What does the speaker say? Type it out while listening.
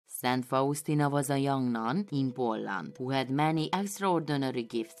Saint Faustina was a young nun in Poland who had many extraordinary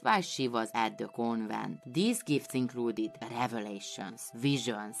gifts while she was at the convent. These gifts included revelations,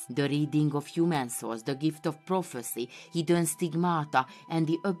 visions, the reading of human souls, the gift of prophecy, hidden stigmata, and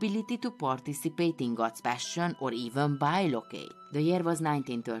the ability to participate in God's passion or even bilocate. The year was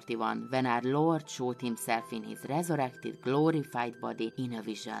 1931 when our Lord showed himself in his resurrected, glorified body in a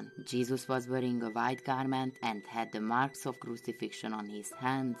vision. Jesus was wearing a white garment and had the marks of crucifixion on his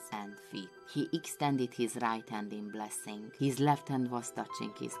hands and feet. He extended his right hand in blessing. His left hand was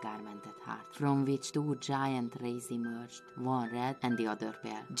touching his garmented heart, from which two giant rays emerged, one red and the other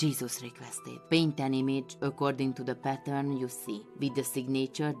pale. Jesus requested, "Paint an image according to the pattern you see, with the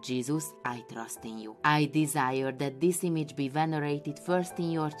signature, Jesus, I trust in you. I desire that this image be venerated first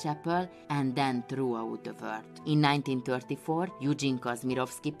in your chapel and then throughout the world." In 1934, Eugeniusz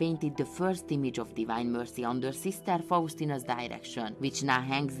Kazimirowski painted the first image of Divine Mercy under Sister Faustina's direction, which now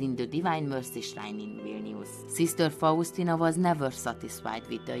hangs in the Divine Mercy Shrine in Vilnius. Sister Faustina was never satisfied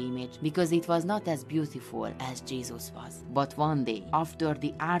with the image because it was not as beautiful as Jesus was. But one day, after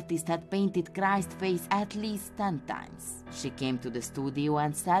the artist had painted Christ's face at least 10 times, she came to the studio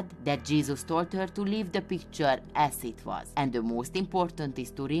and said that Jesus told her to leave the picture as it was, and the most important is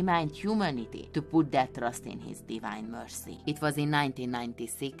to remind humanity to put their trust in his divine mercy. It was in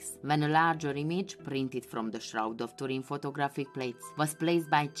 1996 when a larger image, printed from the Shroud of Turin photographic plates, was placed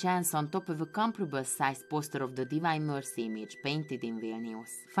by chance on top of a comparable sized poster of the Divine Mercy image painted in Vilnius.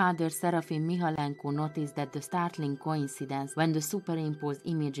 Father Serafim Mihalenko noticed that the startling coincidence when the superimposed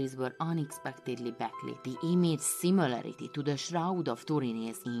images were unexpectedly backlit. The image similarity to the Shroud of Turin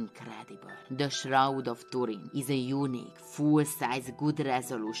is incredible. The Shroud of Turin is a unique, full-size,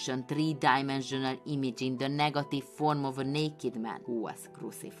 good-resolution, three-dimensional image in the negative form of a naked man who was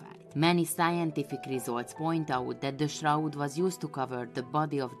crucified. Many scientific results point out that the shroud was used to cover the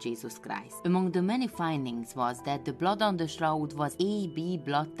body of Jesus Christ. Among the many findings was that the blood on the shroud was AB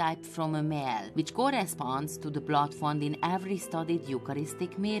blood type from a male, which corresponds to the blood found in every studied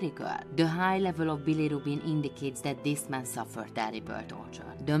Eucharistic miracle. The high level of bilirubin indicates that this man suffered terrible torture.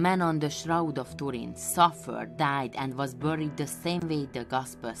 The man on the Shroud of Turin suffered, died, and was buried the same way the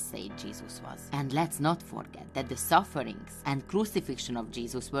Gospels say Jesus was. And let's not forget that the sufferings and crucifixion of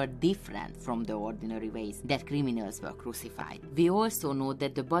Jesus were different from the ordinary ways that criminals were crucified. We also know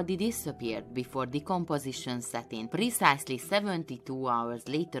that the body disappeared before decomposition set in, precisely 72 hours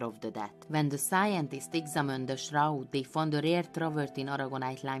later of the death. When the scientists examined the shroud, they found a rare travertine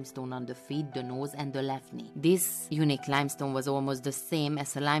aragonite limestone on the feet, the nose, and the left knee. This unique limestone was almost the same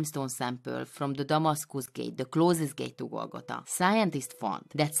as a limestone sample from the Damascus Gate, the closest gate to Golgotha. Scientists found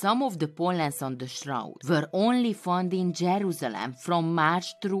that some of the pollens on the shroud were only found in Jerusalem from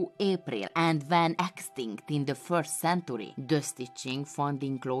March through April and when extinct in the 1st century. The stitching found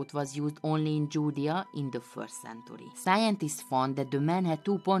in cloth was used only in Judea in the 1st century. Scientists found that the man had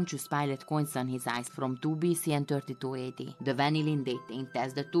 2 Pontius Pilate coins on his eyes from 2 BC and 32 AD. The vanillin dating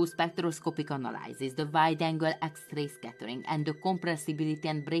test, the 2 spectroscopic analyses, the wide-angle X-ray scattering, and the compressibility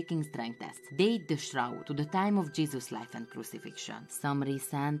and breaking strength tests date the shroud to the time of Jesus' life and crucifixion. Some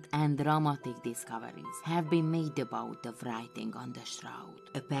recent and dramatic discoveries have been made about the writing on the shroud.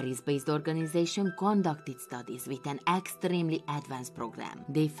 A Paris-based organization conducted studies with an extremely advanced program.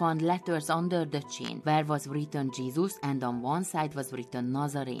 They found letters under the chin where was written Jesus and on one side was written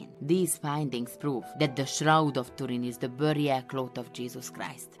Nazarene. These findings prove that the Shroud of Turin is the burial cloth of Jesus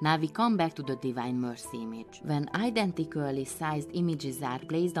Christ. Now we come back to the Divine Mercy image. When identically sized images are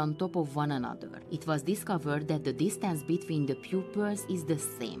placed on top of one another, it was discovered that the distance between the pupils is the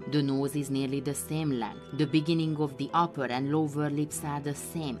same. The nose is nearly the same length. The beginning of the upper and lower lips are the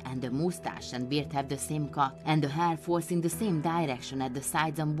same, and the mustache and beard have the same cut, and the hair falls in the same direction at the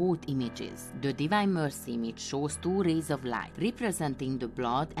sides on both images. The Divine Mercy image shows 2 rays of light, representing the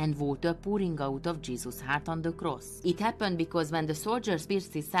blood and water pouring out of Jesus' heart on the cross. It happened because when the soldier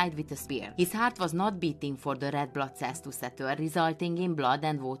pierced his side with a spear, his heart was not beating for the red blood cells to settle, resulting in blood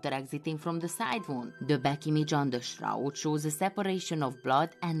and water exiting from the side wound. The back image on the shroud shows a separation of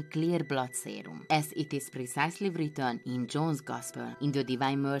blood and clear blood serum, as it is precisely written in John's Gospel. In the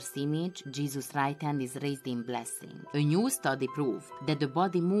Divine Mercy image, Jesus' right hand is raised in blessing. A new study proved that the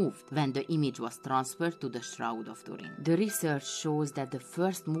body moved when the image was transferred to the Shroud of Turin. The research shows that the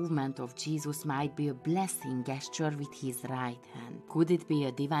first movement of Jesus might be a blessing gesture with his right hand. Could it be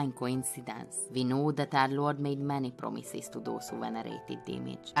a divine coincidence? We know that our Lord made many promises to those who venerated the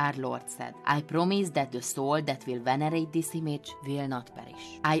image. Our Lord said, "I promise that the soul that will venerate this image will not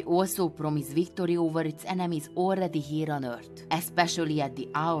perish. I also promise victory over its enemies already here on earth, especially at the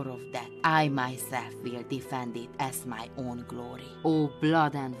hour of death. I myself will defend it as my own glory." O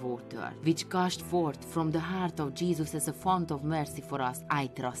blood and water, which gushed forth from the heart of Jesus as a font of mercy for us, I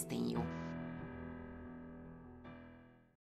trust in you.